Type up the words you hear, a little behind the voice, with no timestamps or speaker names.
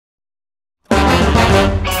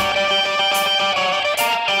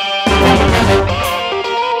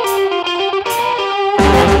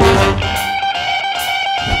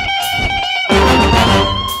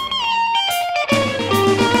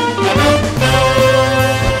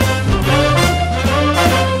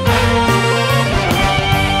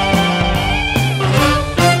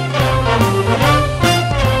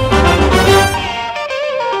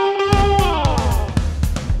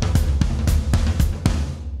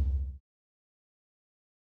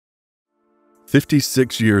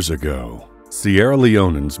56 years ago, Sierra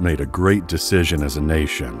Leoneans made a great decision as a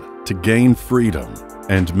nation to gain freedom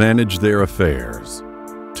and manage their affairs.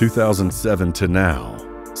 2007 to now,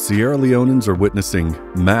 Sierra Leoneans are witnessing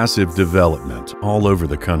massive development all over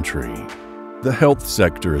the country. The health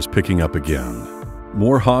sector is picking up again.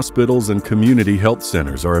 More hospitals and community health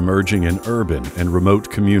centers are emerging in urban and remote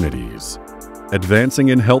communities. Advancing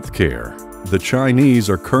in healthcare, the Chinese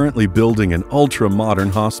are currently building an ultra-modern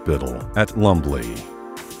hospital at Lumley.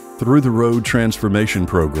 Through the Road Transformation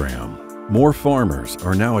Program, more farmers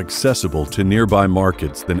are now accessible to nearby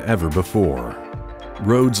markets than ever before.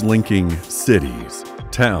 Roads linking cities,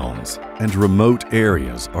 towns, and remote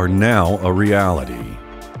areas are now a reality.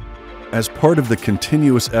 As part of the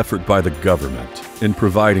continuous effort by the government in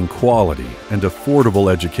providing quality and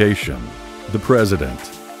affordable education, the President,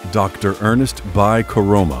 Dr. Ernest Bai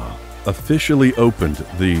Koroma, officially opened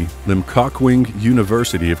the Limkokwing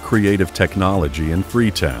University of Creative Technology in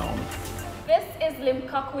Freetown. This is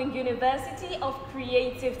Limkokwing University of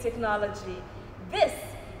Creative Technology. This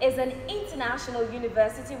is an international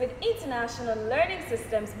university with international learning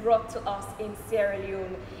systems brought to us in Sierra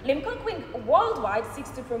Leone. Limkokwing worldwide seeks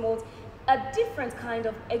to promote a different kind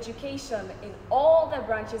of education in all their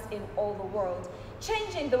branches in all the world,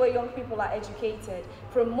 changing the way young people are educated,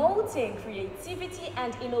 promoting creativity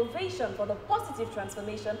and innovation for the positive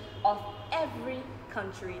transformation of every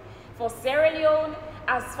country. For Sierra Leone,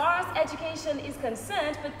 as far as education is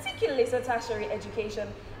concerned, particularly tertiary education,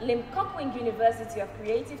 Limkokwing University of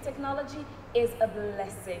Creative Technology is a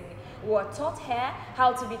blessing. We are taught here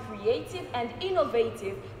how to be creative and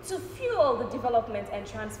innovative to fuel the development and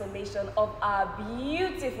transformation of our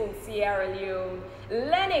beautiful Sierra Leone.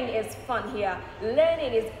 Learning is fun here.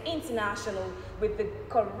 Learning is international with the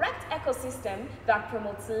correct ecosystem that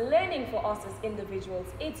promotes learning for us as individuals.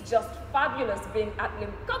 It's just fabulous being at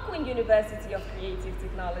Limkokwing University of Creative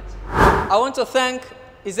Technology. I want to thank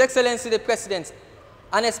His Excellency the President,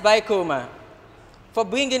 Ernest Bai Koroma, for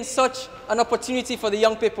bringing such an opportunity for the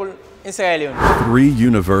young people in Sierra Leone. 3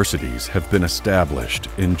 universities have been established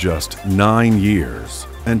in just 9 years,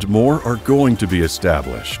 and more are going to be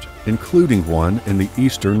established, including one in the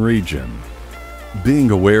eastern region.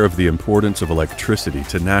 Being aware of the importance of electricity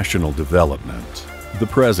to national development, the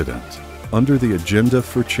President, under the Agenda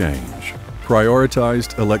for Change,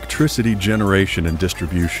 prioritized electricity generation and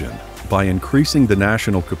distribution by increasing the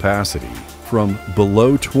national capacity from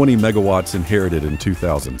below 20 megawatts inherited in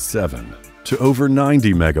 2007 to over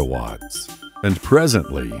 90 megawatts, and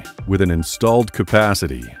presently with an installed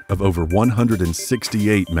capacity of over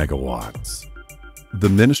 168 megawatts. The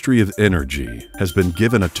Ministry of Energy has been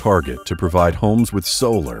given a target to provide homes with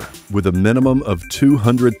solar with a minimum of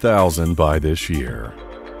 200,000 by this year.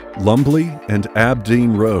 Lumley and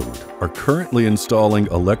Abdeen Road are currently installing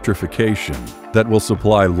electrification that will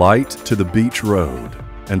supply light to the beach road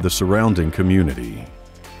and the surrounding community.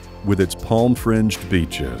 With its palm-fringed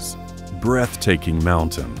beaches, breathtaking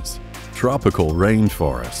mountains, tropical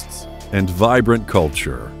rainforests, and vibrant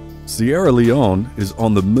culture, Sierra Leone is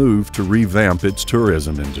on the move to revamp its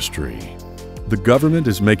tourism industry. The government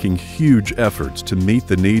is making huge efforts to meet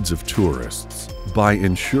the needs of tourists by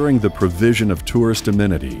ensuring the provision of tourist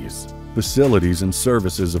amenities, facilities, and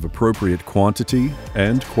services of appropriate quantity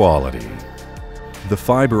and quality. The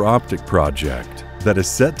fiber optic project that is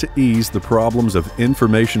set to ease the problems of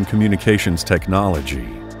information communications technology,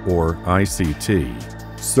 or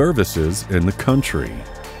ICT, services in the country.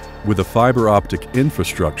 With a fiber optic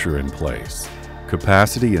infrastructure in place,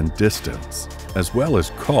 capacity and distance, as well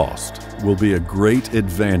as cost, will be a great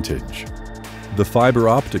advantage. The fiber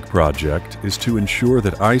optic project is to ensure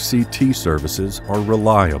that ICT services are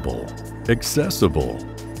reliable, accessible,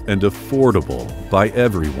 and affordable by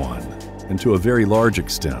everyone, and to a very large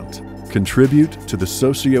extent, contribute to the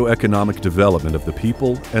socio-economic development of the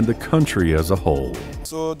people and the country as a whole.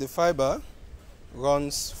 So the fiber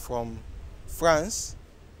runs from France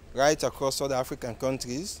right across all the African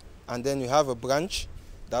countries, and then you have a branch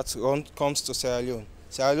that comes to Sierra Leone.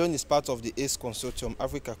 Sierra Leone is part of the ACE Consortium,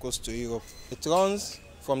 Africa Coast to Europe. It runs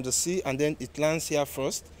from the sea and then it lands here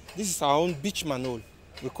first. This is our own beach manhole.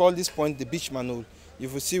 We call this point the beach manhole.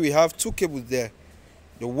 If you see, we have 2 cables there.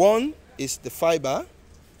 The one is the fiber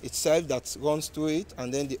itself that runs through it,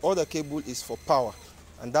 and then the other cable is for power.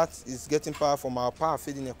 And that is getting power from our power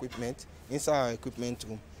feeding equipment inside our equipment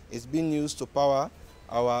room. It's being used to power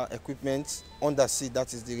our equipment undersea,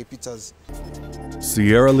 that is the repeaters.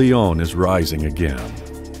 Sierra Leone is rising again,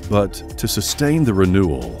 but to sustain the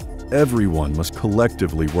renewal, everyone must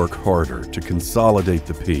collectively work harder to consolidate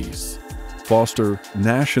the peace, foster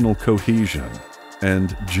national cohesion,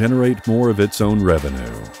 and generate more of its own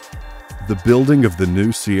revenue. The building of the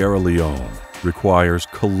new Sierra Leone requires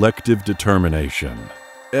collective determination.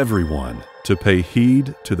 Everyone to pay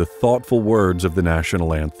heed to the thoughtful words of the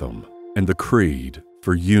national anthem and the creed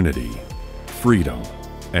for unity, freedom,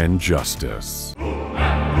 and justice.